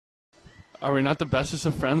Are we not the bestest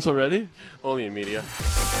of friends already? Only in media.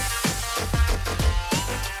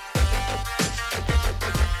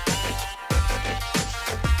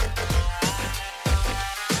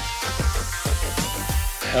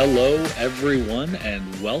 Hello, everyone,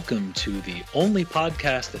 and welcome to the only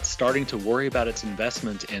podcast that's starting to worry about its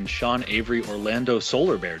investment in Sean Avery Orlando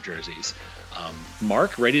Solar Bear jerseys.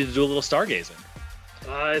 Mark, ready to do a little stargazing?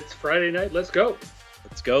 It's Friday night. Let's go.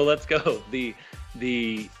 Let's go.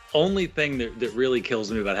 The only thing that really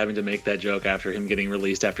kills me about having to make that joke after him getting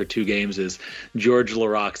released after 2 games is George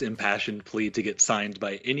Larocque's impassioned plea to get signed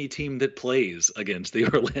by any team that plays against the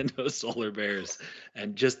Orlando Solar Bears.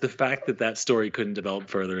 And just the fact that story couldn't develop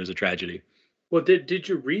further is a tragedy. Well, did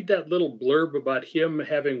you read that little blurb about him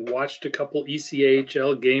having watched a couple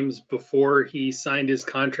ECHL games before he signed his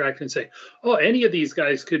contract and say, oh, any of these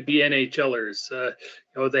guys could be NHLers.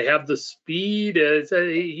 They have the speed.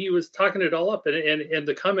 He was talking it all up. And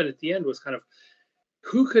the comment at the end was kind of,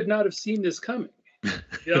 who could not have seen this coming?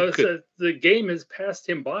 So the game has passed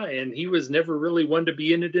him by, and he was never really one to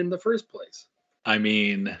be in it in the first place. I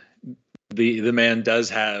mean, the man does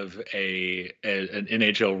have an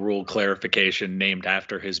NHL rule clarification named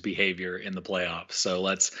after his behavior in the playoffs.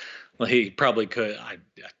 So he probably could.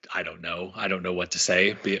 I don't know. I don't know what to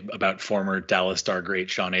say about former Dallas Star great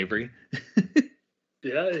Sean Avery.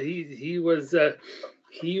 Yeah, he was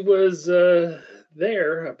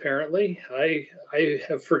there apparently. I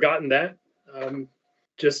have forgotten that.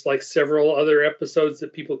 Just like several other episodes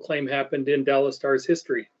that people claim happened in Dallas Star's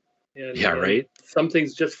history. And, right. Some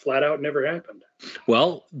things just flat out never happened.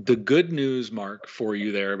 Well, the good news, Mark, for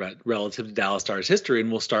you there about relative to Dallas Stars history, and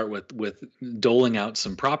we'll start with doling out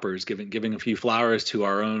some propers, giving a few flowers to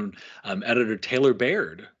our own editor Taylor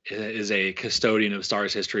Baird is a custodian of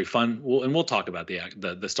Stars history. We'll talk about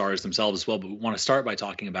the Stars themselves as well, but we want to start by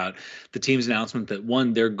talking about the team's announcement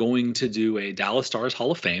that they're going to do a Dallas Stars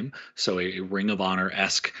Hall of Fame, so a Ring of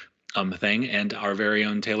Honor-esque thing, and our very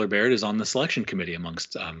own Taylor Baird is on the selection committee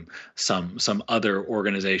amongst some other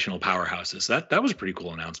organizational powerhouses. That was a pretty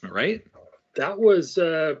cool announcement, right? That was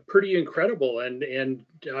pretty incredible. And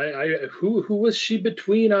who was she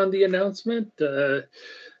between on the announcement?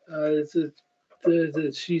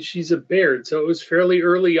 She's a Baird, so it was fairly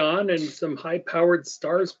early on, and some high-powered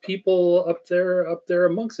Stars people up there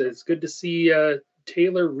amongst it. It's good to see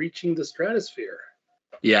Taylor reaching the stratosphere.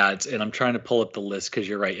 Yeah, and I'm trying to pull up the list because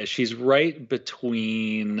you're right. She's right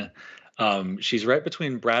between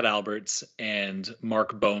Brad Alberts and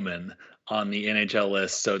Mark Bowman on the NHL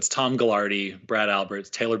list. So it's Tom Ghilardi, Brad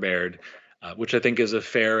Alberts, Taylor Baird, which I think is a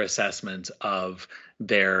fair assessment of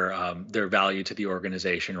their value to the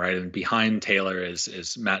organization, right? And behind Taylor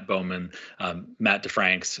is Matt Bowman, Matt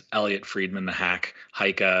DeFranks, Elliot Friedman, the Hack,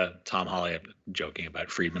 Heike, Tom Holly. I'm joking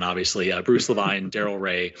about Friedman, obviously. Bruce Levine, Daryl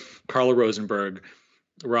Ray, Carla Rosenberg,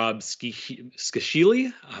 Rob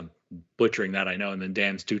Skishili, I'm butchering that, I know, and then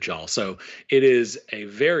Dan Stuchal. So it is a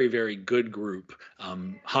very, very good group,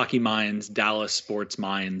 hockey minds, Dallas sports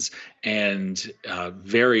minds, and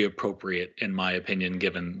very appropriate, in my opinion,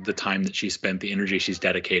 given the time that she spent, the energy she's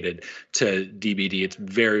dedicated to DBD. It's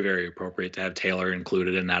very, very appropriate to have Taylor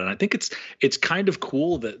included in that. And I think it's kind of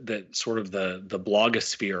cool that sort of the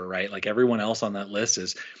blogosphere, right? Like everyone else on that list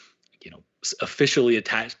is, officially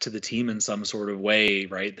attached to the team in some sort of way,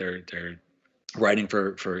 right? They're writing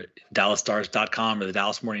for DallasStars.com or the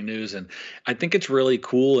Dallas Morning News. And I think it's really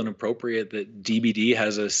cool and appropriate that DBD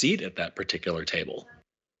has a seat at that particular table.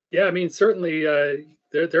 Yeah, I mean, certainly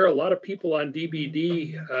there are a lot of people on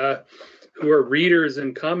DBD who are readers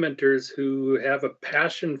and commenters who have a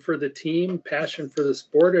passion for the team, passion for the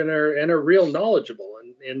sport, and are real knowledgeable.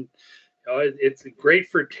 And it's great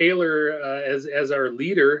for Taylor as our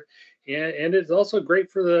leader. And it's also great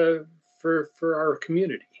for our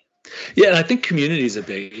community. Yeah, and I think community is a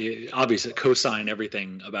big, obviously, co-sign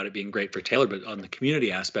everything about it being great for Taylor, but on the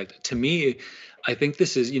community aspect, to me, I think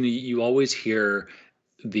this is, you always hear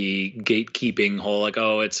the gatekeeping whole, like,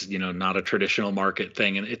 oh, it's, not a traditional market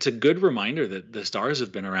thing. And it's a good reminder that the Stars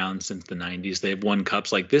have been around since the 90s. They've won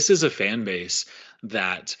cups. Like, this is a fan base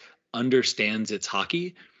that understands its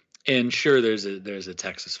hockey. And sure, there's a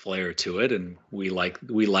Texas flair to it, and we like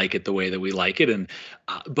it the way that we like it. And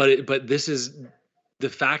but this is the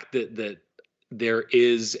fact that there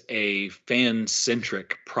is a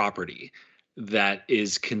fan-centric property that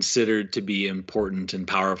is considered to be important and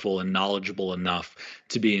powerful and knowledgeable enough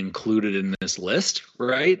to be included in this list,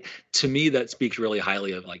 right? To me, that speaks really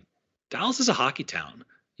highly of, like, Dallas is a hockey town.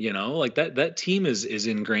 Like that team is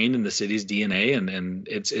ingrained in the city's DNA, and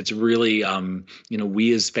it's really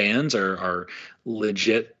we as fans are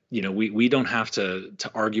legit we don't have to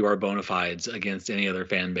argue our bona fides against any other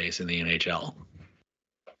fan base in the NHL.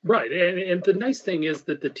 Right, and the nice thing is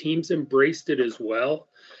that the teams embraced it as well.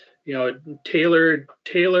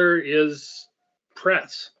 Taylor is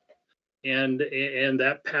press, and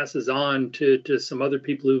that passes on to some other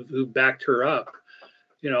people who backed her up.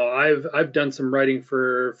 I've done some writing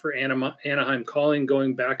for Anaheim Calling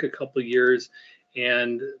going back a couple of years,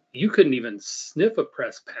 and you couldn't even sniff a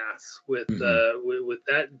press pass with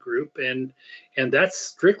that group, and that's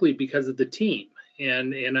strictly because of the team.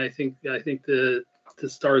 And I think the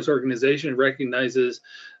Stars organization recognizes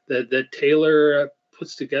that Taylor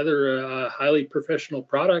puts together a highly professional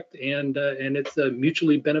product, and it's a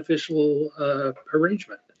mutually beneficial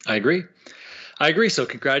arrangement. I agree. So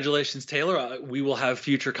congratulations, Taylor. We will have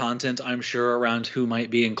future content, I'm sure, around who might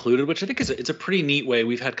be included, which I think it's a pretty neat way.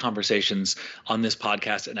 We've had conversations on this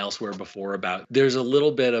podcast and elsewhere before about there's a little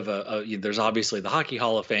bit of there's obviously the Hockey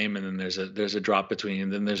Hall of Fame, and then there's a drop between,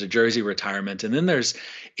 and then there's a jersey retirement, and then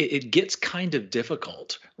it gets kind of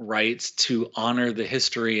difficult, right, to honor the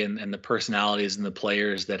history and the personalities and the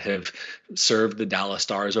players that have served the Dallas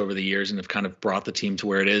Stars over the years and have kind of brought the team to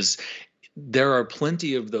where it is. There are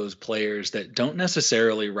plenty of those players that don't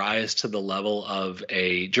necessarily rise to the level of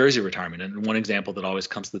a jersey retirement. And one example that always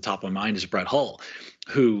comes to the top of my mind is Brett Hull,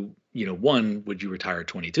 who, one, would you retire at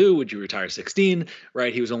 22? Would you retire at 16?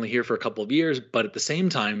 Right? He was only here for a couple of years, but at the same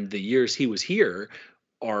time, the years he was here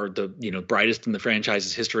are the brightest in the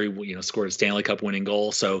franchise's history. Scored a Stanley Cup winning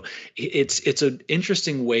goal. So it's an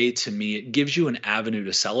interesting way to me. It gives you an avenue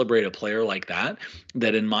to celebrate a player like that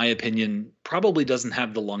in my opinion probably doesn't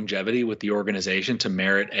have the longevity with the organization to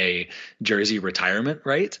merit a jersey retirement,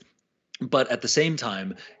 right? But at the same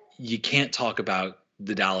time, you can't talk about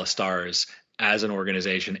the Dallas Stars as an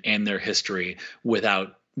organization and their history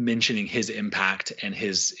without mentioning his impact and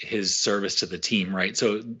his service to the team, right?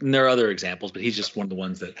 So there are other examples, but he's just one of the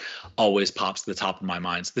ones that always pops to the top of my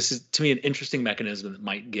mind. So this is, to me, an interesting mechanism that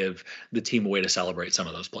might give the team a way to celebrate some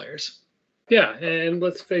of those players. Yeah, and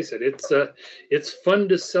let's face it, it's fun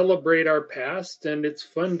to celebrate our past, and it's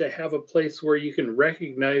fun to have a place where you can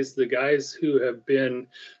recognize the guys who have been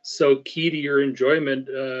so key to your enjoyment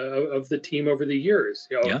of the team over the years.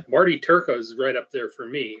 Yeah. Marty Turco is right up there for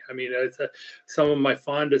me. I mean, it's some of my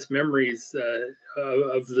fondest memories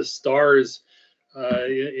of the Stars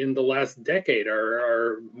in the last decade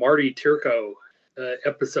are Marty Turco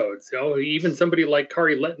episodes. Even somebody like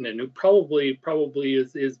Kari Lehtinen, who probably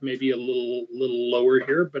is maybe a little lower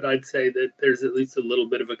here, but I'd say that there's at least a little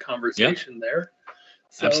bit of a conversation there.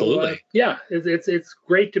 So, absolutely. It's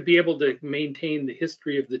great to be able to maintain the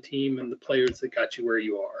history of the team and the players that got you where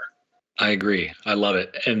you are. I agree. I love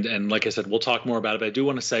it. And like I said, we'll talk more about it, but I do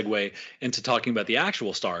want to segue into talking about the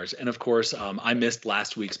actual Stars. And of course, I missed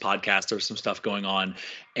last week's podcast. There was some stuff going on,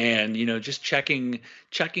 and, just checking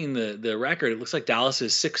the record, it looks like Dallas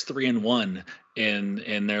is 6-3-1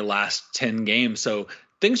 in their last 10 games. So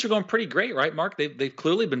things are going pretty great, right, Mark? They've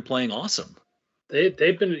clearly been playing awesome. They've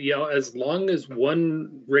been, as long as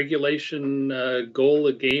one regulation goal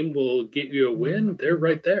a game will get you a win, they're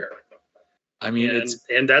right there. I mean,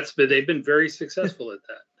 they've been very successful at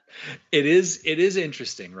that. It is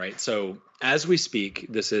interesting, right? So as we speak,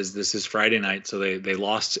 this is Friday night. So they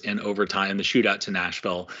lost in overtime, the shootout to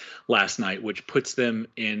Nashville last night, which puts them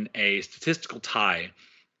in a statistical tie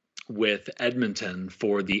with Edmonton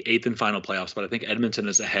for the 8th and final playoff spot. I think Edmonton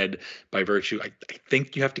is ahead by virtue. I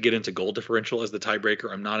think you have to get into goal differential as the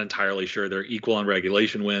tiebreaker. I'm not entirely sure. They're equal on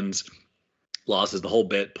regulation wins, losses, the whole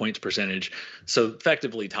bit, points percentage. So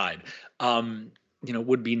effectively tied.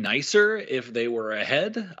 Would be nicer if they were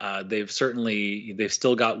ahead. They've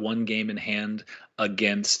still got one game in hand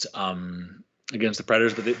against the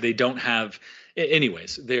Predators, but they don't have.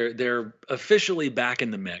 Anyways, they're officially back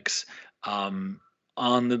in the mix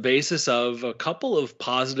on the basis of a couple of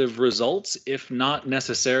positive results, if not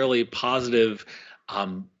necessarily positive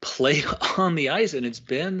play on the ice, and it's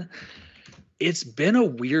been a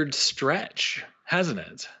weird stretch, hasn't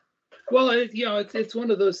it? Well, it's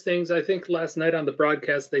one of those things. I think last night on the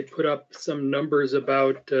broadcast, they put up some numbers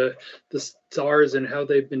about the Stars and how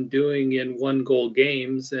they've been doing in 1-goal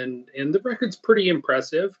games, and the record's pretty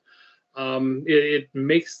impressive. It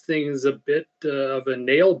makes things a bit of a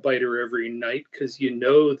nail biter every night, because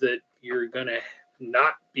that you're going to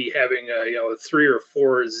not be having a 3 or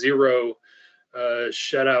 4-0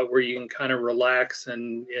 shutout where you can kind of relax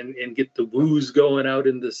and get the woos going out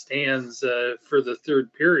in the stands for the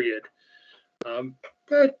third period.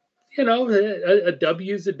 But a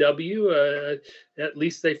W is a W. At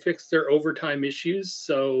least they fixed their overtime issues.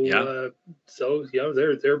 So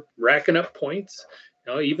they're racking up points,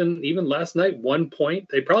 Even last night, 1 point.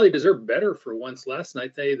 They probably deserve better for once. Last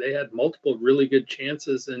night they had multiple really good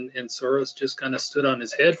chances, and Soros just kind of stood on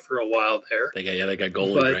his head for a while there. They got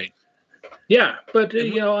goalie, right? Yeah, but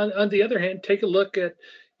on the other hand, take a look at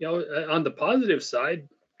on the positive side,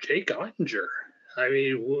 Jake Ottinger. I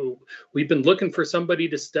mean, we've been looking for somebody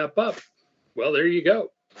to step up. Well, there you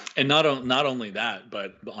go. And not only that,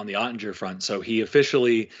 but on the Ottinger front, so he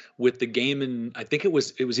officially, with the game in, I think it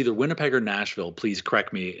was either Winnipeg or Nashville. Please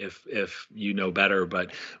correct me if you know better.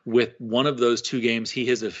 But with one of those two games, he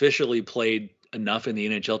has officially played enough in the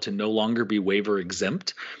NHL to no longer be waiver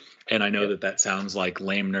exempt. And I know that sounds like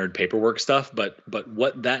lame nerd paperwork stuff, but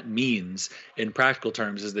what that means in practical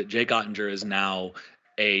terms is that Jake Ottinger is now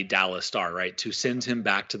a Dallas Star, right? To send him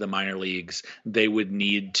back to the minor leagues, they would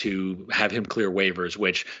need to have him clear waivers,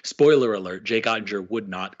 which, spoiler alert, Jake Ottinger would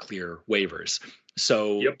not clear waivers.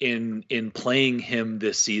 So in playing him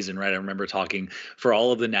this season, right, I remember talking for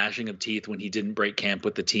all of the gnashing of teeth when he didn't break camp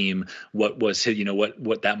with the team, what was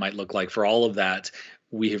what that might look like. For all of that,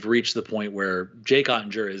 we have reached the point where Jake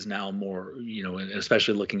Ottinger is now more,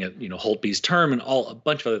 especially looking at, Holtby's term and a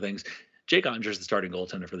bunch of other things. Jake Ottinger is the starting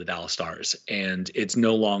goaltender for the Dallas Stars, and it's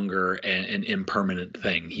no longer an impermanent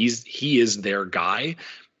thing. He is their guy,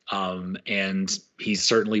 and he's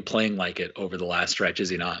certainly playing like it over the last stretch, is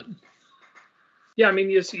he not? Yeah, I mean,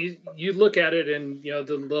 you look at it, and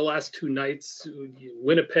the last two nights,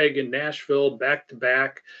 Winnipeg and Nashville back to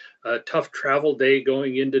back, a tough travel day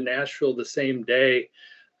going into Nashville the same day.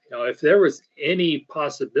 If there was any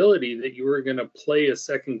possibility that you were going to play a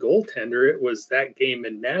second goaltender, it was that game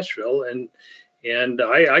in Nashville. And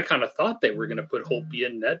I kind of thought they were going to put Holtby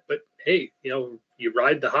in net, but hey, you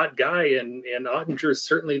ride the hot guy, and Ottinger is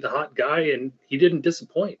certainly the hot guy, and he didn't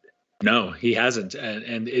disappoint. No, he hasn't.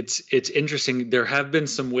 And it's interesting. There have been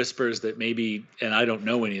some whispers that maybe, and I don't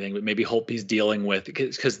know anything, but maybe Holtby's dealing with,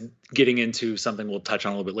 because getting into something we'll touch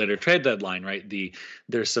on a little bit later, trade deadline, right?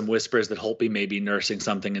 There's some whispers that Holtby may be nursing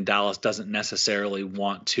something, and Dallas doesn't necessarily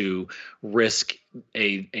want to risk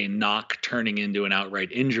a knock turning into an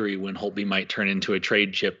outright injury when Holtby might turn into a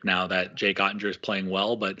trade chip now that Jake Ottinger is playing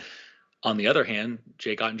well. But on the other hand,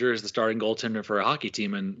 Jake Ottinger is the starting goaltender for a hockey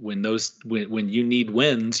team, and when you need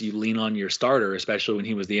wins, you lean on your starter, especially when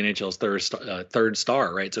he was the NHL's third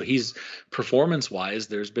star, right? So he's performance-wise,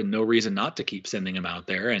 there's been no reason not to keep sending him out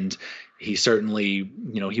there, and he certainly,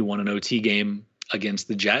 he won an OT game against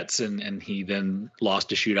the Jets, and he then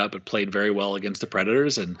lost a shootout, but played very well against the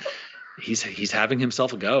Predators, and he's having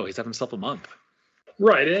himself a go. He's having himself a month.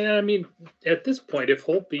 Right, and I mean, at this point, if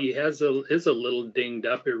Holtby is a little dinged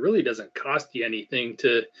up, it really doesn't cost you anything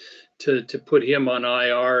to put him on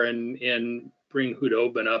IR and bring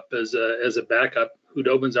Hudobin up as a backup.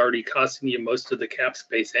 Hudobin's already costing you most of the cap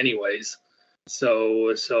space, anyways.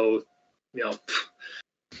 So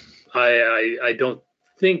I don't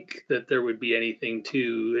think that there would be anything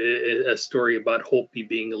to a story about Holtby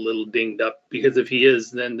being a little dinged up, because if he is,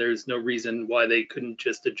 then there's no reason why they couldn't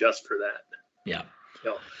just adjust for that. Yeah.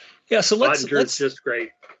 Yeah. So let's just great.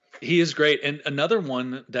 He is great. And another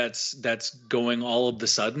one that's going all of the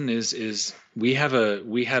sudden is we have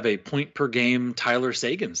a point per game Tyler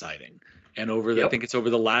Seguin sighting. And I think it's over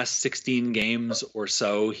the last 16 games or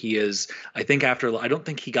so, he is, I don't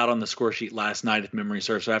think he got on the score sheet last night if memory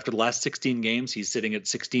serves. So after the last 16 games, he's sitting at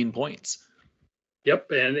 16 points. Yep,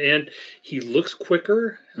 and he looks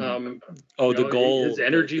quicker. The goal, his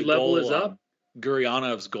energy level is up.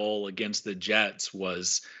 Guryanov's goal against the Jets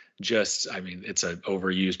was just, it's an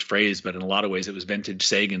overused phrase, but in a lot of ways it was vintage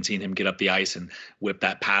Seguin, seeing him get up the ice and whip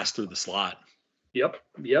that pass through the slot. Yep.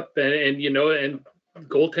 And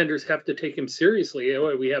goaltenders have to take him seriously.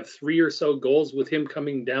 We have 3 or so goals with him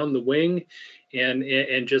coming down the wing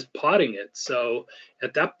and just potting it. So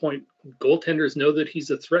at that point, goaltenders know that he's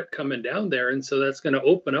a threat coming down there, and so that's going to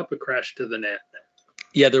open up a crash to the net.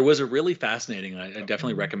 Yeah, there was a really fascinating, I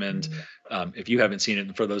definitely recommend, if you haven't seen it,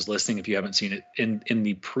 and for those listening, if you haven't seen it, in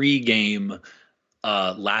the pregame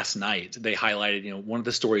last night, they highlighted, one of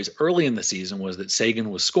the stories early in the season was that Seguin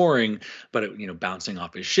was scoring, but it, bouncing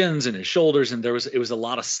off his shins and his shoulders, and it was a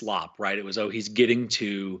lot of slop, right? It was, he's getting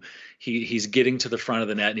to the front of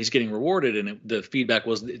the net and he's getting rewarded, and the feedback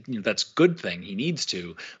was, that's a good thing, he needs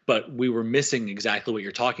to, but we were missing exactly what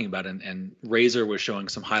you're talking about, and Razor was showing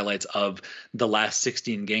some highlights of the last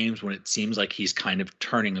 16 games when it seems like he's kind of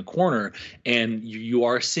turning a corner, and you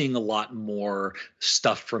are seeing a lot more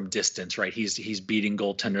stuff from distance, right? He's beating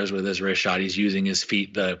goaltenders with his wrist shot. He's using his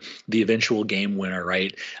feet. The eventual game winner,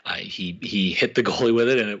 right? He hit the goalie with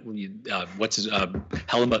it, and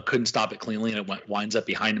Hellenbuck couldn't stop it cleanly, and it winds up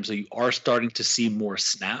behind him. So you are starting to see more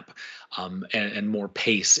snap and more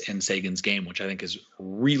pace in Sagan's game, which I think is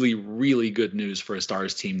really, really good news for a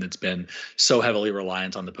Stars team that's been so heavily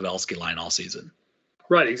reliant on the Pavelski line all season.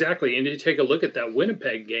 Right, exactly. And you take a look at that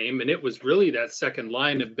Winnipeg game, and it was really that second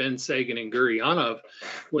line of Ben Sagan and Gurianov.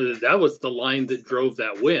 That was the line that drove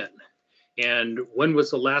that win. And when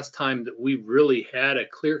was the last time that we really had a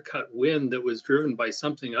clear-cut win that was driven by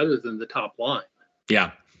something other than the top line?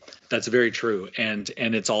 Yeah, that's very true. And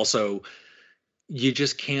it's also, you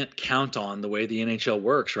just can't count on the way the NHL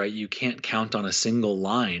works, right? You can't count on a single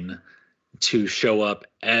line to show up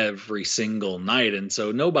every single night. And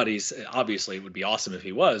so obviously it would be awesome if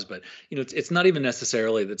he was, but it's not even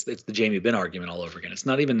necessarily it's the Jamie Benn argument all over again. It's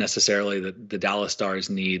not even necessarily that the Dallas Stars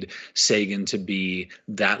need Sagan to be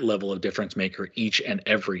that level of difference maker each and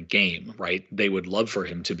every game, right? They would love for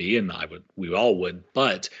him to be, and we all would,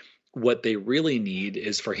 but what they really need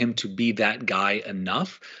is for him to be that guy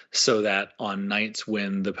enough so that on nights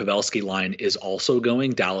when the Pavelski line is also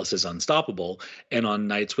going, Dallas is unstoppable. And on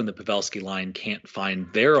nights when the Pavelski line can't find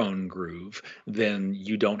their own groove, then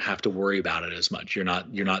you don't have to worry about it as much. You're not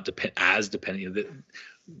as dependent.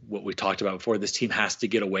 What we talked about before, this team has to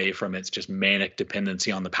get away from its just manic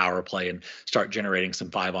dependency on the power play and start generating some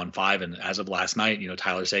 5-on-5. And as of last night,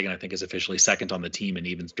 Tyler Sagan, I think, is officially second on the team in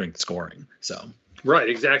even strength scoring. So. Right,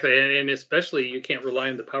 exactly. And especially you can't rely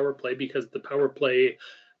on the power play because the power play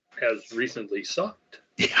has recently sucked.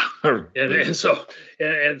 Yeah. And so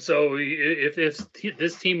if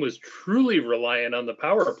this team was truly reliant on the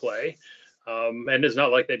power play, and it's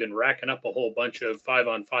not like they've been racking up a whole bunch of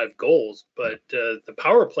 5-on-5 goals, but the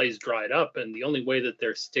power play's dried up, and the only way that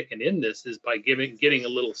they're sticking in this is by getting a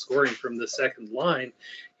little scoring from the second line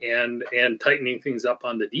and tightening things up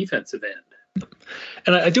on the defensive end.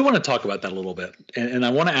 And I do want to talk about that a little bit, and I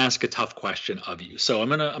want to ask a tough question of you. So I'm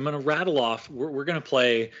gonna rattle off. We're gonna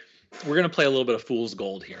play a little bit of fool's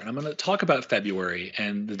gold here, and I'm gonna talk about February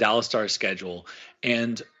and the Dallas Stars schedule.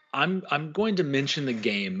 And I'm going to mention the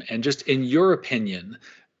game, and just in your opinion,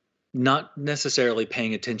 not necessarily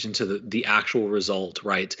paying attention to the actual result,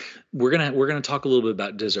 right? We're gonna talk a little bit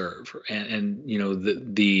about deserve, and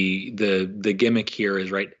the gimmick here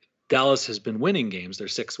is, right, Dallas has been winning games. They're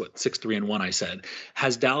 6-3-1, I said.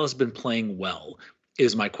 Has Dallas been playing well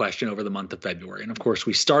is my question over the month of February. And of course,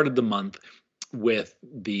 we started the month with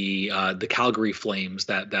the Calgary Flames,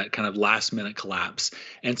 that kind of last minute collapse.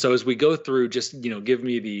 And so as we go through, just give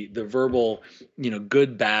me the verbal,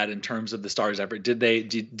 good, bad in terms of the Stars' effort. Did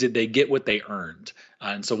they get what they earned?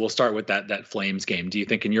 And so we'll start with that Flames game. Do you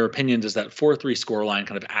think, in your opinion, does that 4-3 scoreline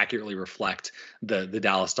kind of accurately reflect the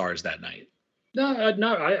Dallas Stars that night? No.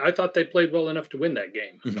 I thought they played well enough to win that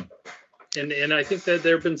game, and I think that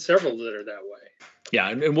there have been several that are that way.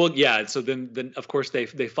 Yeah, so then of course they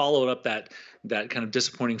followed up that kind of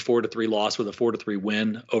disappointing 4-3 loss with a 4-3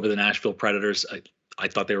 win over the Nashville Predators. I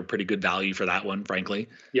thought they were pretty good value for that one, frankly.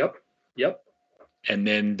 Yep. And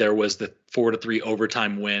then there was the 4-3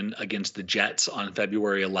 overtime win against the Jets on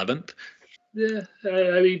February 11th. Yeah,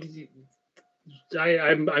 I mean,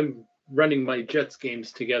 I'm running my Jets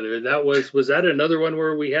games together. Was that another one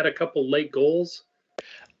where we had a couple late goals?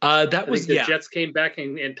 The Jets came back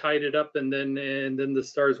and tied it up, and then the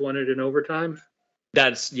Stars won it in overtime.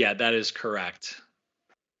 That is correct.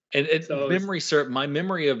 And my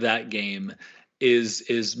memory of that game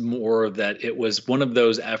is more that it was one of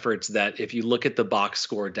those efforts that, if you look at the box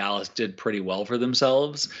score, Dallas did pretty well for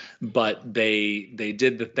themselves, but they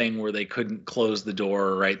did the thing where they couldn't close the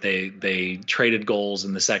door, right? They traded goals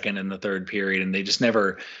in the second and the third period, and they just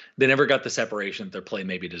never got the separation that their play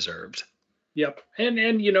maybe deserved. Yep. And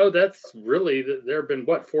that's really, there have been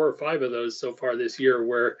 4 or 5 of those so far this year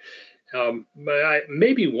where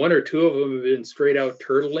maybe 1 or 2 of them have been straight out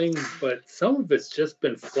turtling, but some of it's just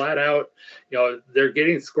been flat out, they're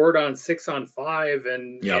getting scored on 6-on-5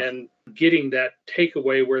 and getting that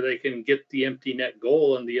takeaway where they can get the empty net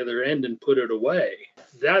goal on the other end and put it away.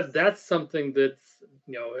 That's something that's,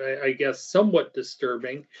 I guess somewhat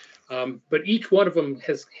disturbing. But each one of them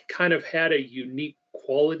has kind of had a unique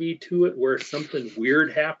quality to it where something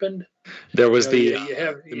weird happened. There was the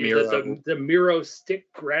Miro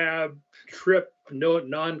stick grab trip, no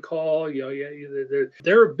non-call.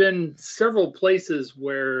 There have been several places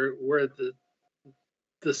where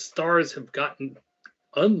the Stars have gotten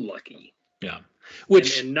unlucky. Yeah,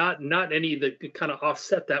 and not any that kind of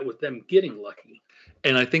offset that with them getting lucky.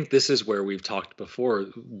 And I think this is where we've talked before.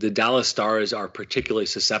 The Dallas Stars are particularly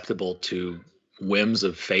susceptible to whims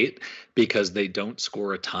of fate because they don't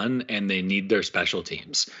score a ton and they need their special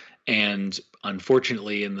teams. And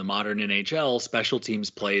unfortunately, in the modern NHL, special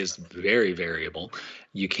teams play is very variable.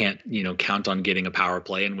 You can't, count on getting a power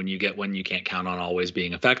play, and when you get one, you can't count on always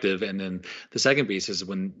being effective. And then the second piece is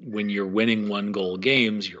when you're winning 1-goal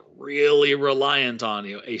games, you're really reliant on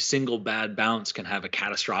a single bad bounce can have a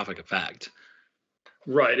catastrophic effect.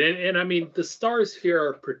 Right, and I mean the Stars here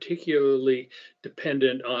are particularly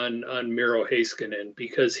dependent on Miro Heiskanen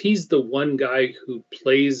because he's the one guy who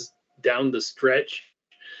plays down the stretch,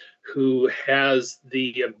 who has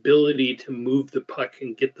the ability to move the puck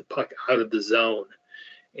and get the puck out of the zone.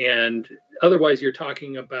 And otherwise, you're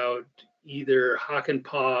talking about either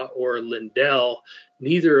Hakanpää or Lindell.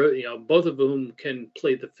 Neither, both of whom can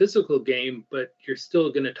play the physical game, but you're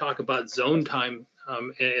still going to talk about zone time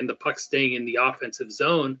and the puck staying in the offensive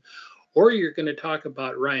zone. Or you're going to talk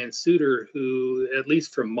about Ryan Suter, who, at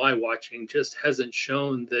least from my watching, just hasn't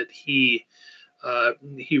shown that he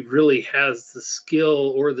really has the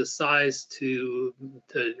skill or the size to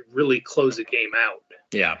really close a game out.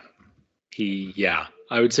 Yeah.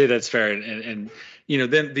 I would say that's fair. And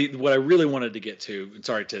then what I really wanted to get to,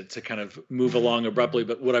 sorry to kind of move along abruptly,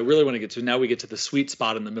 but what I really want to get to, now we get to the sweet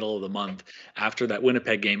spot in the middle of the month. After that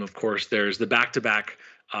Winnipeg game, of course, there's the back-to-back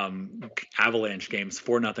Avalanche games,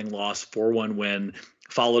 4-0 loss, 4-1 win,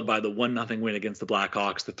 followed by the 1-0 win against the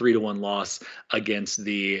Blackhawks, the 3-1 loss against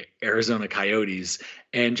the Arizona Coyotes.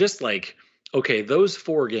 And just like, okay, those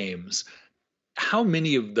 4 games, how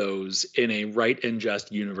many of those in a right and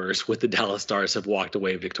just universe with the Dallas Stars have walked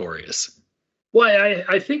away victorious? Well,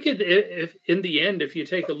 I think if in the end, if you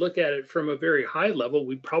take a look at it from a very high level,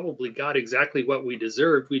 we probably got exactly what we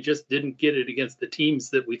deserved. We just didn't get it against the teams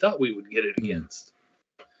that we thought we would get it against.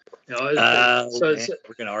 We're going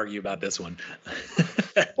to argue about this one.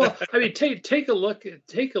 Well, I mean, take a look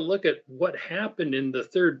at what happened in the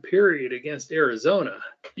third period against Arizona.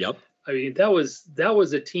 Yep. I mean, that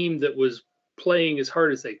was a team that was playing as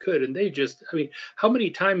hard as they could, and how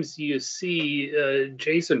many times do you see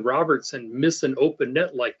Jason Robertson miss an open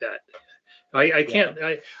net like that? I can't.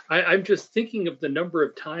 I'm just thinking of the number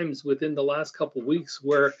of times within the last couple of weeks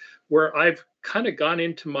where I've kind of gone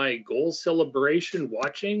into my goal celebration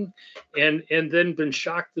watching, and then been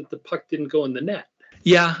shocked that the puck didn't go in the net.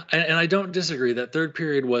 Yeah, and I don't disagree. That third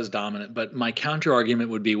period was dominant, but my counter argument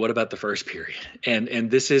would be, what about the first period? And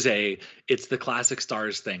this is it's the classic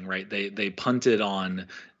Stars thing, right? They punted on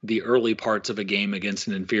the early parts of a game against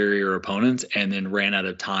an inferior opponent and then ran out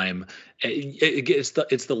of time. It's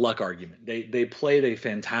the luck argument. They played a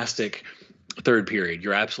fantastic third period.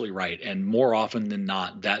 You're absolutely right. And more often than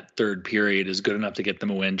not, that third period is good enough to get them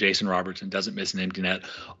a win. Jason Robertson doesn't miss an empty net.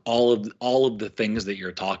 All of the things that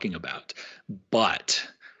you're talking about. But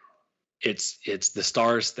it's the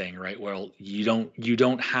Stars thing, right? Well, you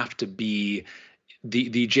don't have to be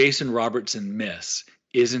the Jason Robertson miss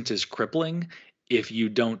isn't as crippling if you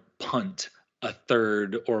don't punt a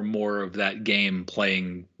third or more of that game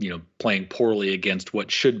playing poorly against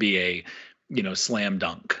what should be a slam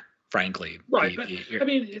dunk. Frankly, right.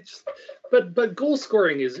 But goal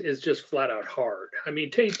scoring is just flat out hard. I mean,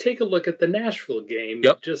 take a look at the Nashville game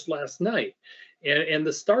just last night, and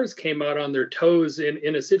the Stars came out on their toes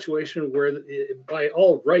in a situation where, by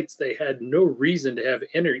all rights, they had no reason to have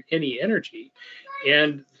any energy,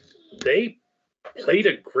 and they played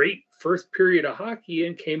a great first period of hockey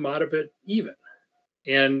and came out of it even,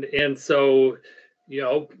 and so.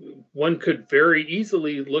 One could very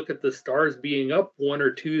easily look at the Stars being up 1 or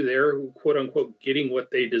 2 there, quote unquote, getting what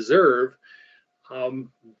they deserve.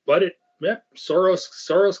 But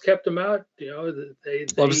Soros kept them out.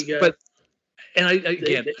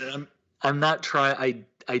 I'm not trying.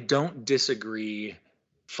 I don't disagree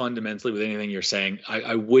fundamentally with anything you're saying.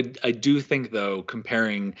 I do think, though,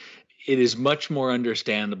 comparing, it is much more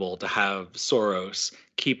understandable to have Soros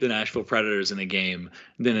keep the Nashville Predators in a game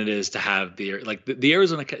than it is to have the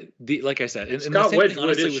Arizona. Like I said, and Scott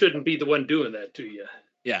Wedgwood shouldn't be the one doing that to you.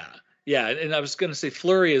 Yeah. And I was going to say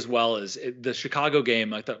Fleury as well. As the Chicago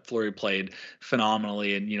game, I thought Fleury played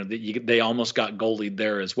phenomenally, and they almost got goalied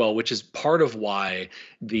there as well, which is part of why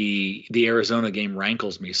the Arizona game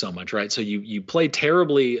rankles me so much, right? So you play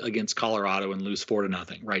terribly against Colorado and lose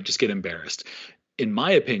 4-0, right? Just get embarrassed. In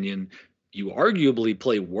my opinion, you arguably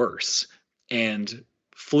play worse and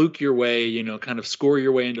fluke your way, kind of score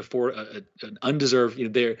your way into an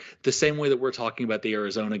undeserved, they're the same way that we're talking about the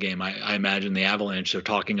Arizona game. I imagine the Avalanche are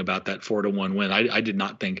talking about that 4-1 win. I did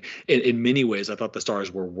not think in many ways, I thought the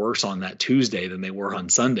Stars were worse on that Tuesday than they were on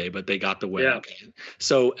Sunday, but they got the win. Yeah.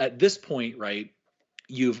 So at this point, right,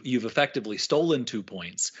 you've effectively stolen 2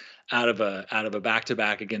 points out of a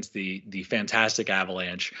back-to-back against the fantastic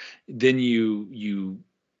Avalanche. Then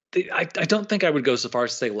I don't think I would go so far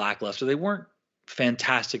as to say lackluster. They weren't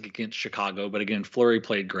fantastic against Chicago, but again, Fleury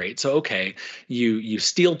played great. So okay, you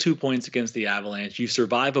steal 2 points against the Avalanche, you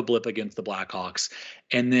survive a blip against the Blackhawks,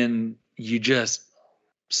 and then you just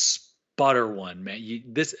sputter one, man.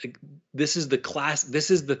 This is the class.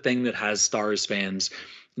 This is the thing that has Stars fans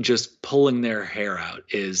just pulling their hair out.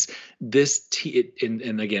 Is this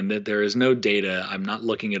and again, that there is no data. I'm not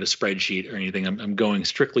looking at a spreadsheet or anything. I'm going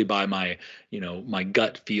strictly by my my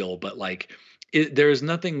gut feel. But like, there's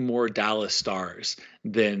nothing more Dallas Stars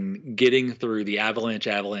than getting through the Avalanche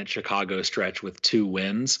Chicago stretch with 2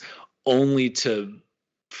 wins, only to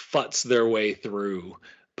futz their way through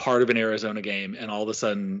part of an Arizona game and all of a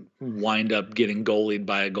sudden wind up getting goalied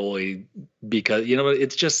by a goalie because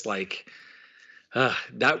it's just like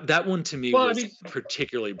that one to me was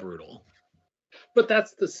particularly brutal. But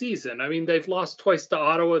that's the season. I mean, they've lost twice to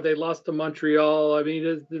Ottawa. They lost to Montreal. I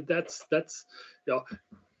mean, that's that's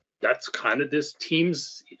kind of this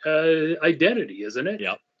team's identity, isn't it?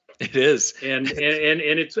 Yeah, it is. And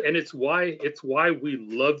it's why we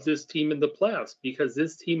love this team in the playoffs, because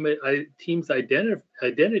this team's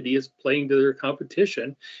identity is playing to their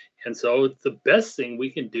competition, and so the best thing we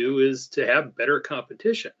can do is to have better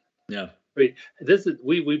competition. Yeah. I mean,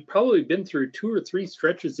 we've probably been through 2 or 3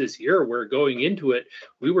 stretches this year where going into it,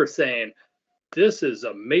 we were saying this is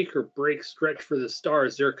a make or break stretch for the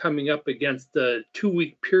Stars. They're coming up against the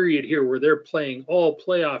 2-week period here where they're playing all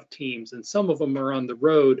playoff teams, and some of them are on the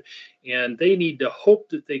road, and they need to hope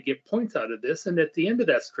that they get points out of this. And at the end of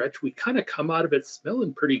that stretch, we kind of come out of it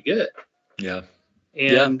smelling pretty good. Yeah.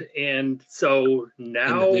 And so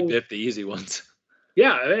now and they bit the easy ones.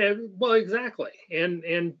 Yeah, well, exactly.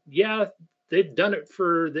 And yeah, they've done it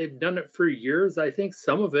for years. I think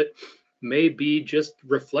some of it may be just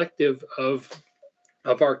reflective of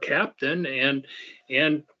our captain, and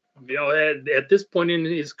at this point in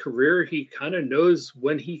his career, he kind of knows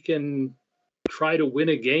when he can try to win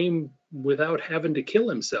a game without having to kill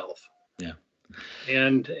himself. Yeah.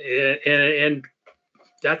 And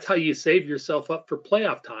that's how you save yourself up for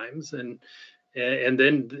playoff times. And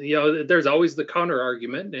then, there's always the counter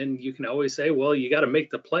argument, and you can always say, well, you got to make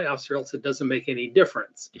the playoffs or else it doesn't make any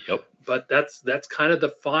difference. Yep. But that's kind of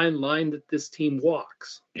the fine line that this team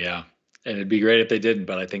walks. Yeah. And it'd be great if they didn't,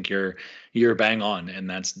 but I think you're bang on, and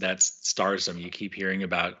that's Starsdom you keep hearing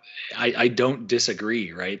about. I don't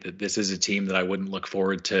disagree, right? That this is a team that I wouldn't look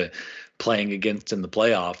forward to playing against in the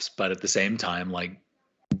playoffs, but at the same time, like,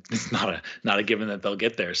 it's not a given that they'll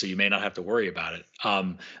get there, so you may not have to worry about it.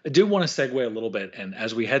 I do want to segue a little bit, and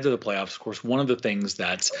as we head to the playoffs, of course, one of the things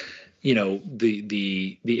that's,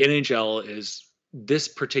 the NHL is this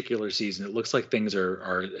particular season. It looks like things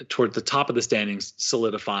are toward the top of the standings,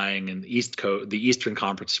 solidifying, and the Eastern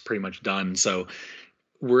Conference is pretty much done. So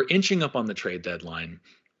we're inching up on the trade deadline.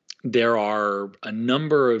 There are a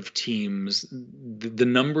number of teams. The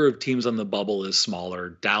number of teams on the bubble is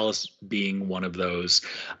smaller, Dallas being one of those.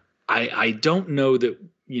 I don't know that,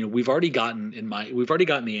 we've already gotten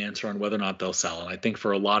the answer on whether or not they'll sell. And I think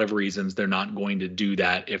for a lot of reasons, they're not going to do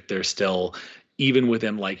that if they're still even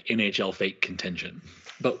within like NHL fate contention.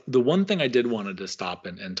 But the one thing I did want to stop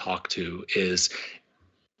and talk to is,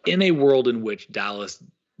 in a world in which Dallas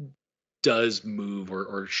does move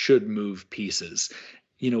or should move pieces,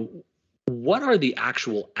 what are the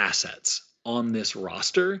actual assets on this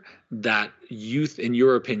roster that in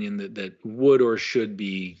your opinion, that would or should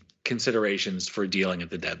be considerations for dealing at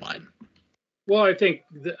the deadline? Well, I think,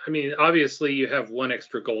 obviously you have one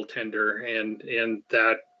extra goaltender, and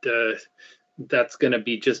that's going to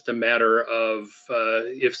be just a matter of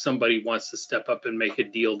if somebody wants to step up and make a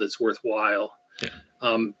deal that's worthwhile.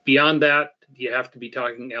 Yeah. Beyond that, you have to be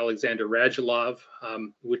talking Alexander Radulov,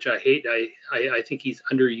 which I hate. I think he's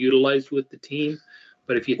underutilized with the team.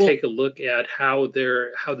 But if you take a look at how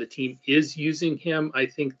the team is using him, I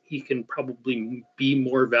think he can probably be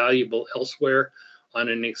more valuable elsewhere on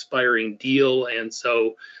an expiring deal. And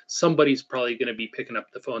so somebody's probably going to be picking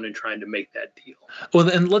up the phone and trying to make that deal. Well,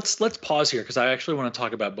 and let's pause here, because I actually want to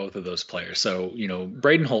talk about both of those players. So,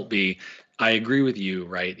 Braden Holtby, I agree with you,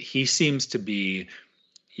 right? He seems to be,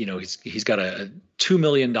 he's got a $2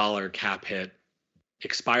 million cap hit,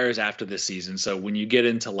 expires after this season. So when you get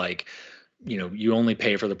into like you only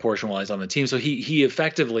pay for the portion while he's on the team. So he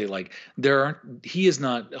effectively, like, Holtby's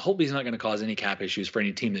not going to cause any cap issues for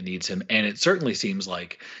any team that needs him. And it certainly seems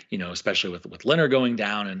like, especially with Leonard going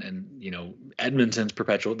down and Edmonton's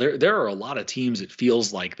perpetual, there are a lot of teams, it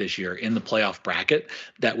feels like, this year in the playoff bracket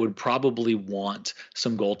that would probably want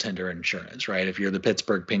some goaltender insurance, right? If you're the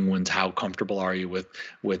Pittsburgh Penguins, how comfortable are you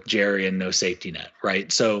with Jerry and no safety net,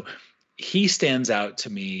 right? So he stands out to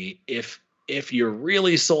me. If you're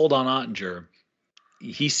really sold on Ottinger,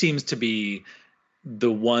 he seems to be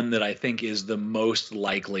the one that I think is the most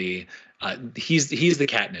likely. He's the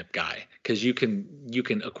catnip guy, because you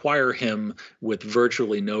can acquire him with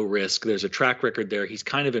virtually no risk. There's a track record there. He's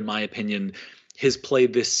kind of, in my opinion, his play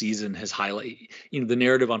this season has highlighted, the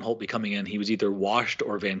narrative on Holtby coming in, he was either washed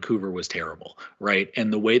or Vancouver was terrible, right?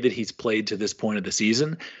 And the way that he's played to this point of the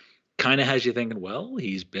season kind of has you thinking, well,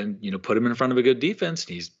 he's been, put him in front of a good defense.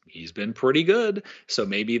 He's been pretty good. So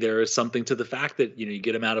maybe there is something to the fact that, you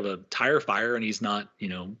get him out of a tire fire and he's not,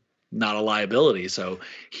 not a liability. So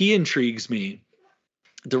he intrigues me.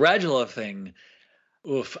 The Radulov thing,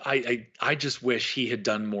 oof, I just wish he had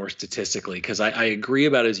done more statistically, because I agree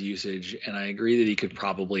about his usage and I agree that he could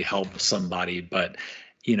probably help somebody, but,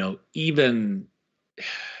 even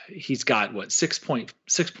he's got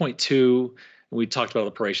 6.2. We talked about the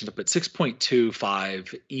operations, but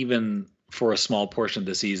 6.25, even for a small portion of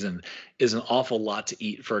the season, is an awful lot to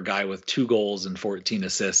eat for a guy with 2 goals and 14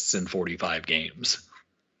 assists in 45 games.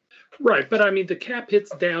 Right. But I mean, the cap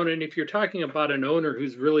hits down. And if you're talking about an owner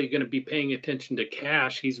who's really going to be paying attention to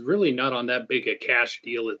cash, he's really not on that big a cash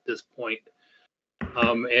deal at this point.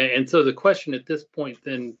 And so the question at this point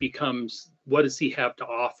then becomes, what does he have to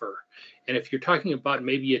offer? And if you're talking about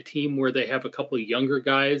maybe a team where they have a couple of younger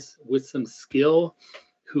guys with some skill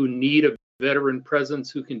who need a veteran presence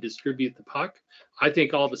who can distribute the puck, I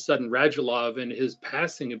think all of a sudden Radulov and his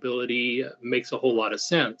passing ability makes a whole lot of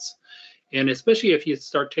sense. And especially if you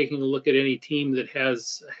start taking a look at any team that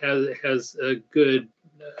has a good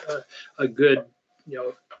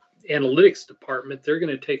analytics department, they're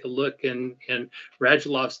going to take a look and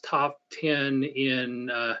Radulov's top 10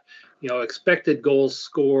 in expected goals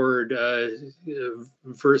scored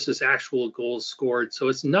versus actual goals scored. So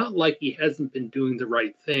it's not like he hasn't been doing the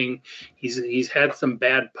right thing. He's had some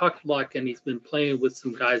bad puck luck, and he's been playing with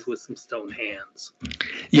some guys with some stone hands.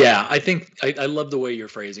 Yeah, I think I love the way you're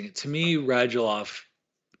phrasing it. To me, Radulov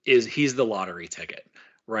he's the lottery ticket,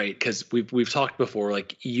 right? Because we've talked before,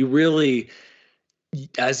 like, you really,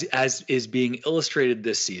 as is being illustrated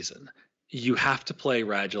this season, you have to play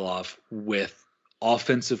Radulov with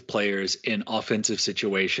offensive players in offensive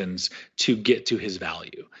situations to get to his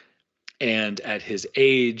value. And at his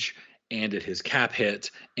age and at his cap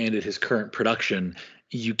hit and at his current production,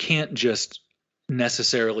 you can't just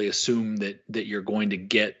necessarily assume that you're going to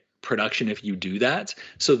get production if you do that.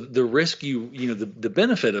 So the risk the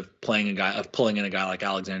benefit of pulling in a guy like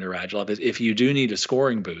Alexander Radulov is, if you do need a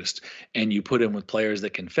scoring boost and you put him with players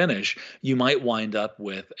that can finish, you might wind up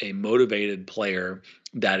with a motivated player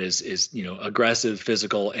that is aggressive,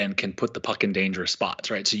 physical, and can put the puck in dangerous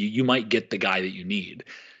spots, right? So you might get the guy that you need.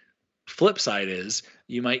 Flip side is,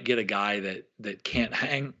 you might get a guy that can't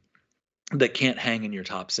hang in your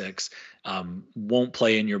top 6, won't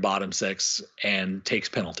play in your bottom 6, and takes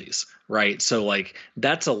penalties, right? So, like,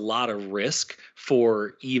 that's a lot of risk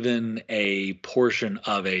for even a portion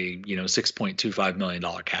of a $6.25 million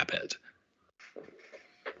cap hit.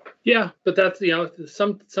 Yeah, but that's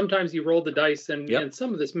sometimes you roll the dice, and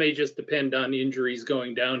some of this may just depend on injuries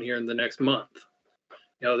going down here in the next month.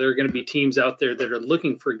 There are going to be teams out there that are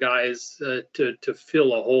looking for guys to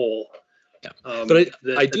fill a hole. Yeah. But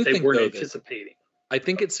I do think, they weren't anticipating. I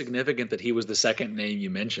think it's significant that he was the second name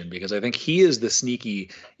you mentioned, because I think he is the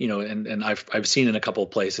sneaky, and I've seen in a couple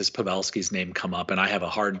of places Pavelski's name come up, and I have a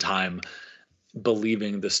hard time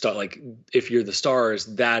believing the Star, like, if you're the Stars,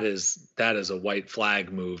 that is a white flag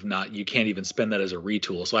move. You can't even spend that as a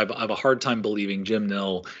retool. So I have a hard time believing Jim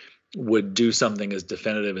Nill would do something as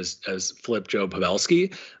definitive as flip Joe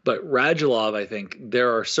Pavelski. But Radulov, I think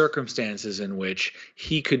there are circumstances in which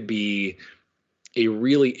he could be a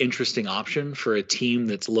really interesting option for a team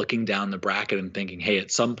that's looking down the bracket and thinking, hey,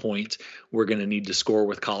 at some point we're going to need to score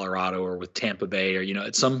with Colorado or with Tampa Bay, or,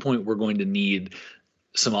 at some point we're going to need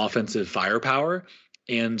some offensive firepower.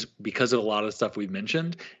 And because of a lot of the stuff we've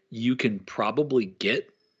mentioned, you can probably get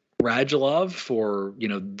Radulov for,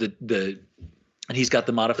 and he's got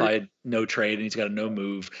the modified no trade and he's got a no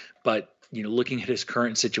move, but looking at his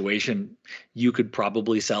current situation, you could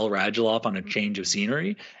probably sell Radulov on a change of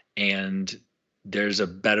scenery, and there's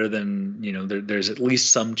there's at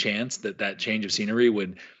least some chance that change of scenery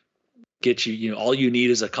would get you, all you need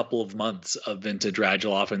is a couple of months of vintage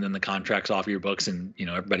Radulov, and then the contract's off your books, and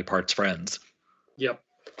everybody parts friends. Yep.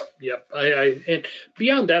 And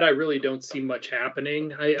beyond that, I really don't see much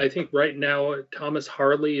happening. I think right now Thomas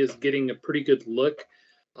Harley is getting a pretty good look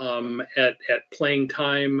at playing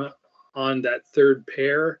time on that third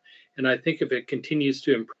pair, and I think if it continues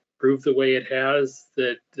to improve the way it has,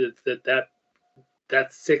 that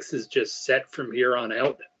six is just set from here on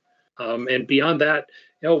out. And beyond that,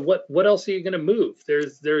 what else are you going to move?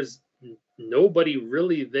 There's nobody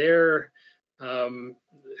really there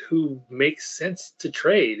who makes sense to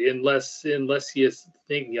trade unless you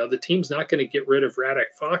think the team's not going to get rid of Radek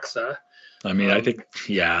Faksa. I mean, I think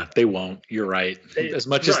they won't. You're right. As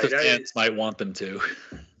much as the fans might want them to.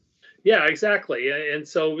 Yeah, exactly. And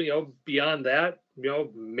so beyond that,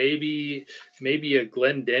 maybe a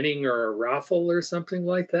Glendening or a Raffle or something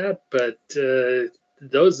like that. But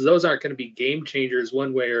those aren't going to be game changers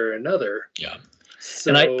one way or another. Yeah. So,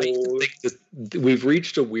 and I think that we've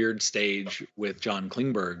reached a weird stage with John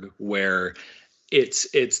Klingberg where it's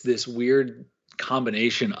this weird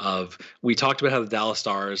combination of, we talked about how the Dallas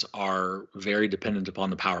Stars are very dependent upon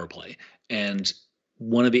the power play. And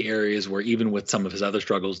one of the areas where, even with some of his other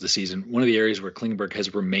struggles this season, one of the areas where Klingberg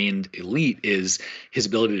has remained elite is his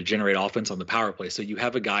ability to generate offense on the power play. So you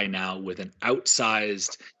have a guy now with an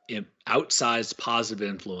outsized positive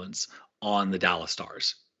influence on the Dallas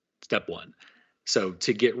Stars. Step one. So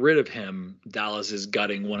to get rid of him, Dallas is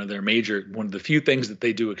gutting one of the few things that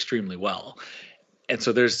they do extremely well. And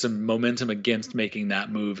so there's some momentum against making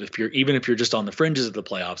that move. Even if you're just on the fringes of the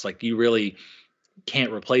playoffs, like, you really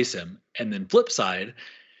can't replace him. And then flip side,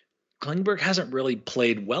 Klingberg hasn't really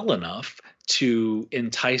played well enough to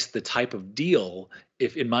entice the type of deal.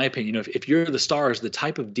 In my opinion, if you're the Stars, the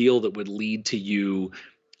type of deal that would lead to you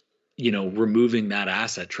removing that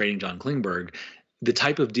asset, trading John Klingberg, the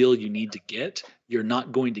type of deal you need to get, you're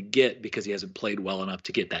not going to get because he hasn't played well enough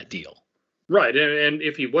to get that deal. Right. And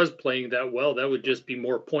if he was playing that well, that would just be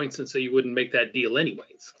more points. And so you wouldn't make that deal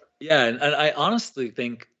anyways. Yeah. And I honestly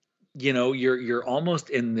think, you're almost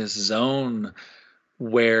in this zone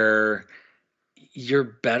where you're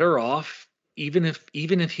better off, even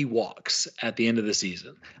if he walks at the end of the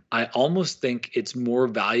season. I almost think it's more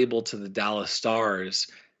valuable to the Dallas Stars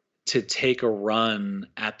to take a run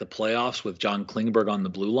at the playoffs with John Klingberg on the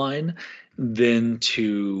blue line than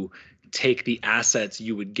to take the assets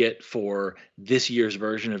you would get for this year's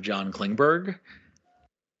version of John Klingberg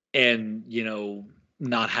and,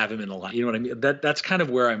 not have him in the line. You know what I mean? That's kind of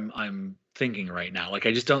where I'm thinking right now. Like,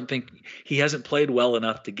 I just don't think he hasn't played well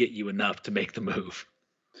enough to get you enough to make the move.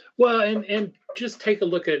 Well, and just take a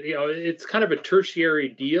look at, it's kind of a tertiary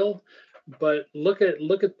deal, but look at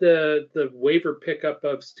the waiver pickup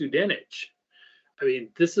of Studenic. I mean,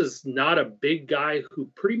 this is not a big guy who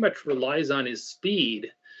pretty much relies on his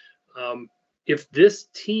speed. If this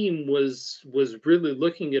team was really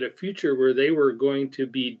looking at a future where they were going to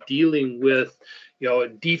be dealing with, a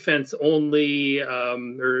defense only,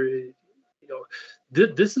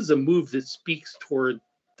 this is a move that speaks toward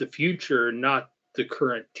the future, not the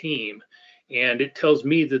current team. And it tells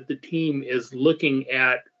me that the team is looking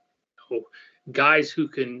at guys who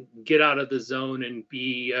can get out of the zone and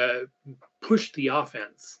be push the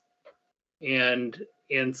offense. And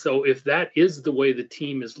so if that is the way the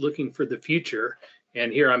team is looking for the future,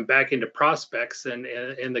 and here I'm back into prospects and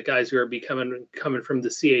the guys who are coming from the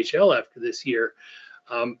CHL after this year,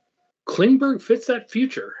 Klingberg fits that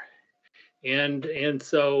future. And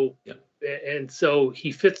so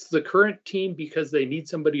he fits the current team because they need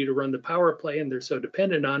somebody to run the power play and they're so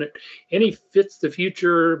dependent on it. And he fits the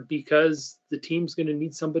future because the team's going to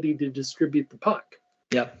need somebody to distribute the puck.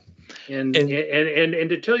 Yep. And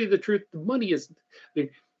to tell you the truth, the money is,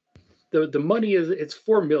 the money is, it's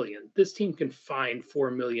 $4 million. This team can find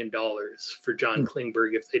 $4 million for John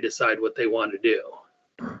Klingberg if they decide what they want to do.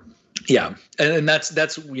 Yeah, and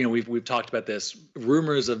that's we've talked about this.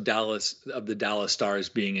 Rumors of the Dallas Stars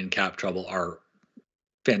being in cap trouble are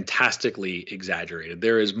fantastically exaggerated.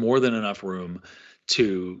 There is more than enough room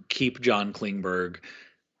to keep John Klingberg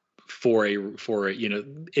for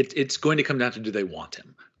it's going to come down to, do they want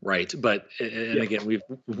him, right? But again,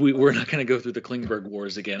 we're not going to go through the Klingberg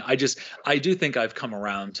wars again. I do think I've come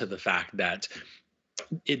around to the fact that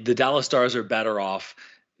the Dallas Stars are better off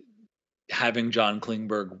having John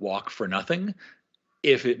Klingberg walk for nothing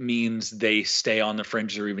if it means they stay on the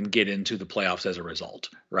fringes or even get into the playoffs as a result,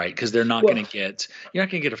 right? Because you're not going to get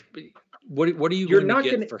what are you going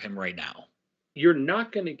to get for him right now? You're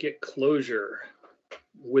not going to get closure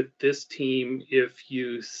with this team if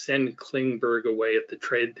you send Klingberg away at the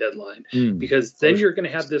trade deadline, because then you're going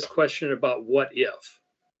to have this question about what if.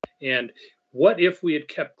 And what if we had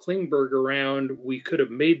kept Klingberg around? We could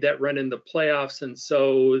have made that run in the playoffs. And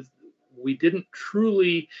so we didn't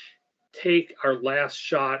truly take our last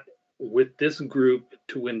shot with this group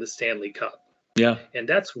to win the Stanley Cup. Yeah. And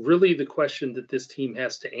that's really the question that this team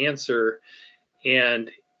has to answer. And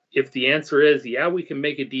if the answer is, yeah, we can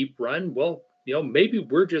make a deep run, well, maybe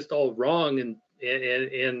we're just all wrong,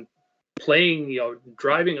 and playing,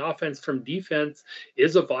 driving offense from defense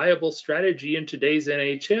is a viable strategy in today's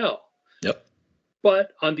NHL. Yep.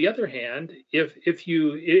 But on the other hand, if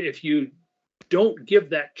you don't give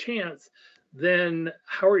that chance, then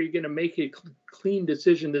how are you going to make a clean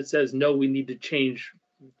decision that says, no, we need to change,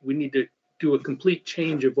 we need to do a complete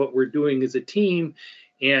change of what we're doing as a team,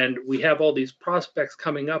 and we have all these prospects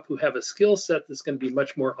coming up who have a skill set that's going to be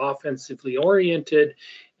much more offensively oriented,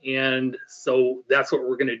 and so that's what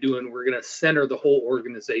we're going to do, and we're going to center the whole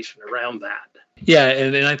organization around that. Yeah,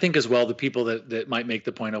 and I think as well, the people that might make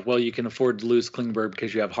the point of, well, you can afford to lose Klingberg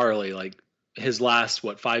because you have Harley. Like his last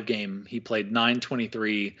 5 game, he played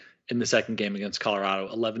 9:23 in the second game against Colorado,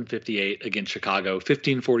 11:58 against Chicago,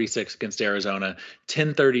 15:46 against Arizona,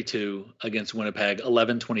 10:32 against Winnipeg,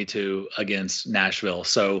 11:22 against Nashville.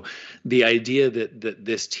 So the idea that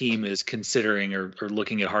this team is considering or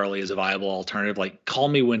looking at Harley as a viable alternative, like call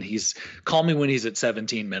me when he's at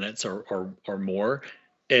 17 minutes or more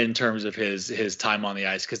in terms of his time on the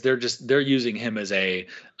ice, because they're using him as a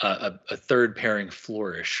third pairing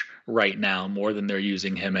flourish right now more than they're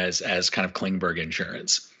using him as kind of Klingberg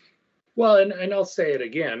insurance. Well, and I'll say it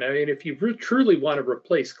again. I mean, if you truly want to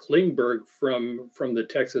replace Klingberg from the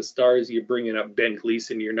Texas Stars, you're bringing up Ben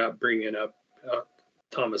Gleason. You're not bringing up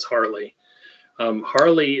Thomas Harley.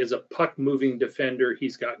 Harley is a puck-moving defender.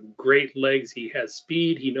 He's got great legs. He has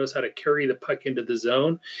speed. He knows how to carry the puck into the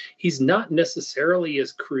zone. He's not necessarily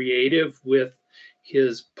as creative with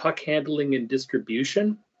his puck handling and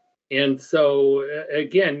distribution. And so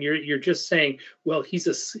again, you're just saying, well, he's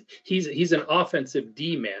an offensive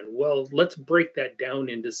D man. Well, let's break that down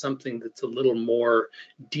into something that's a little more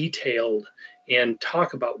detailed and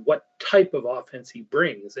talk about what type of offense he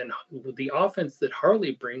brings. And the offense that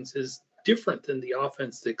Harley brings is different than the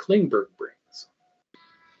offense that Klingberg brings.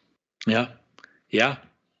 Yeah. Yeah.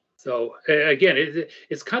 So again,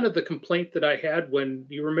 it's kind of the complaint that I had when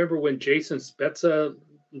you remember when Jason Spezza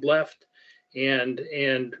left, and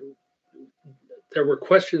there were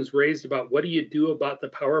questions raised about what do you do about the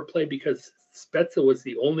power play, because Spezza was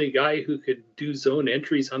the only guy who could do zone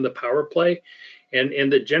entries on the power play.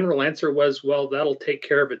 And the general answer was, well, that'll take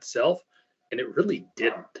care of itself. And it really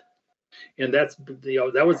didn't. And that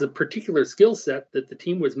was a particular skill set that the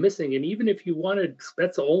team was missing. And even if you wanted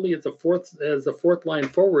Spezza only as a fourth line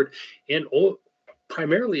forward and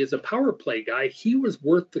primarily as a power play guy, he was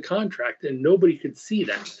worth the contract, and nobody could see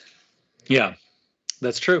that. Yeah,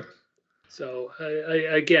 that's true. So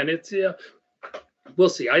again, it's we'll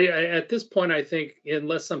see. At this point, I think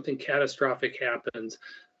unless something catastrophic happens,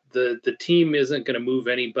 the team isn't going to move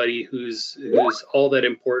anybody who's all that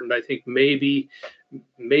important. I think maybe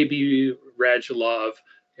Radulov.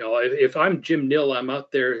 If I'm Jim Nill, I'm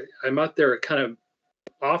out there kind of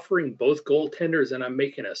offering both goaltenders, and I'm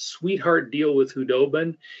making a sweetheart deal with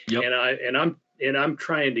Hudobin. Yep. And I'm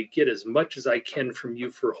trying to get as much as I can from you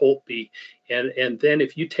for Holtby. And then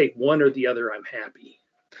if you take one or the other, I'm happy.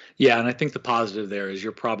 Yeah, and I think the positive there is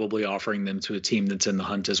you're probably offering them to a team that's in the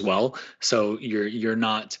hunt as well. So you're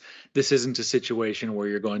not. This isn't a situation where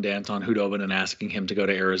you're going to Anton Hudobin and asking him to go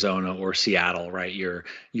to Arizona or Seattle, right?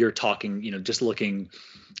 You're talking, just looking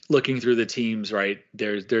through the teams, right?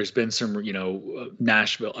 There's been some,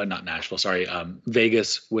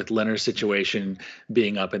 Vegas with Leonard's situation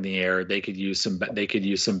being up in the air. They could use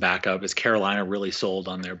some backup. Is Carolina really sold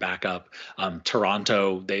on their backup?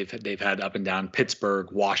 Toronto, they've had up and down. Pittsburgh,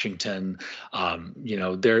 Washington,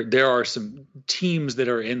 there are some teams that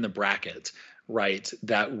are in the bracket, right?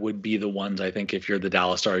 That would be the ones, I think, if you're the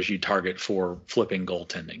Dallas Stars, you target for flipping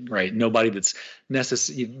goaltending, right? Nobody that's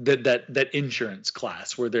necessary, that insurance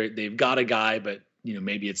class where they've got a guy, but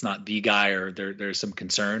maybe it's not the guy, or there's some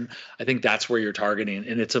concern. I think that's where you're targeting,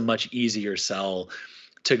 and it's a much easier sell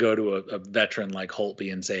to go to a veteran like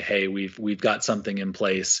Holtby and say, hey, we've got something in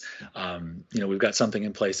place. We've got something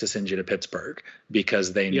in place to send you to Pittsburgh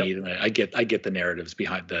because they need. Yep. And I get the narratives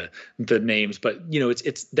behind the names, but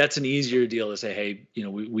that's an easier deal to say, hey,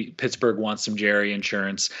 we Pittsburgh wants some Jerry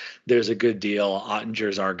insurance. There's a good deal.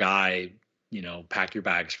 Ottinger's our guy. Pack your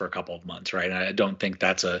bags for a couple of months, right? And I don't think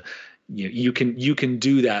that's you can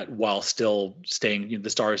do that while still staying. The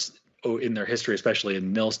Stars, in their history, especially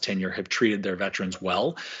in Nill's tenure, have treated their veterans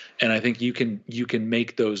well. And I think you can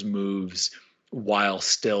make those moves while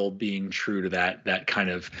still being true to that kind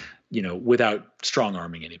of, without strong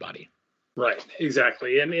arming anybody. Right,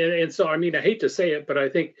 exactly. And so, I mean, I hate to say it, but I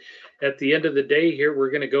think at the end of the day here, we're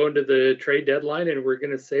going to go into the trade deadline and we're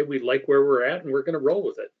going to say we like where we're at and we're going to roll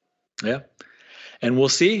with it. Yeah. And we'll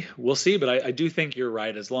see. But I do think you're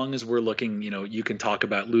right. As long as we're looking, you can talk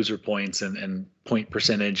about loser points and point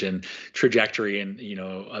percentage and trajectory and,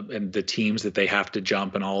 and the teams that they have to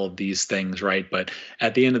jump and all of these things, right? But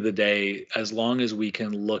at the end of the day, as long as we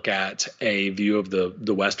can look at a view of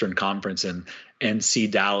the Western Conference and see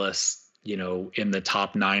Dallas, in the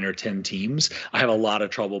top 9 or 10 teams, I have a lot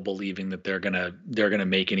of trouble believing that they're gonna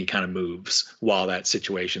make any kind of moves while that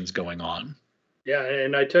situation's going on. Yeah,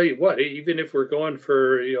 and I tell you what, even if we're going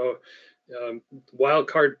for wild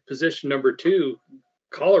card position number 2,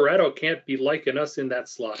 Colorado can't be liking us in that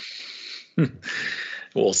slot.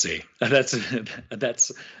 We'll see. That's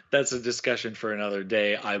a discussion for another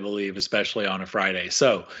day, I believe, especially on a Friday.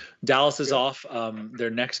 So Dallas is off. Their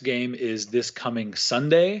next game is this coming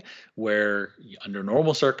Sunday, where under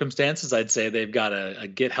normal circumstances, I'd say they've got a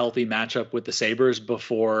get healthy matchup with the Sabres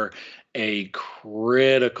before a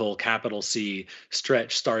critical capital C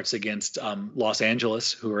stretch starts against Los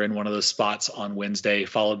Angeles, who are in one of those spots on Wednesday,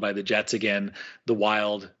 followed by the Jets again, the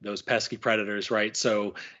Wild, those pesky Predators, right?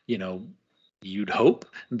 So, you'd hope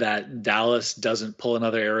that Dallas doesn't pull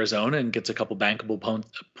another Arizona and gets a couple bankable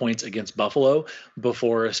points against Buffalo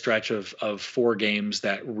before a stretch of 4 games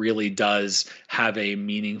that really does have a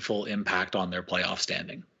meaningful impact on their playoff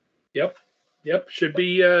standing. Yep. Should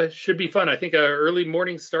be fun. I think an early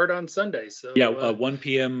morning start on Sunday. So 1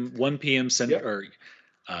 p.m. Center.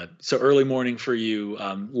 Yep. So early morning for you,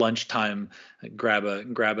 lunchtime, grab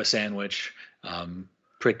a sandwich,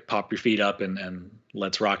 pop your feet up and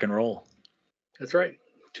let's rock and roll. That's right.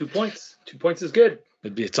 2 points. 2 points is good.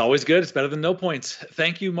 It's always good. It's better than no points.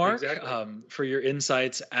 Thank you, Mark, exactly. For your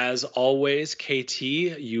insights. As always, KT,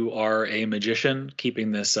 you are a magician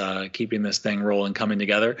keeping this thing rolling, coming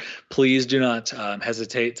together. Please do not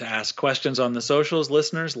hesitate to ask questions on the socials.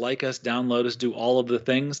 Listeners, like us, download us, do all of the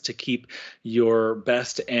things to keep your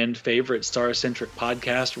best and favorite Star-centric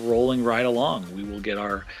podcast rolling right along. We will get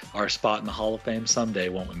our spot in the Hall of Fame someday,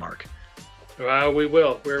 won't we, Mark? Well, we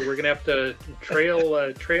will. We're going to have to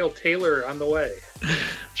trail Taylor on the way.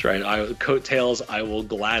 That's right. Coattails, I will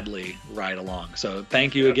gladly ride along. So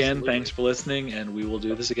thank you again. Absolutely. Thanks for listening, and we will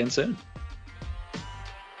do this again soon.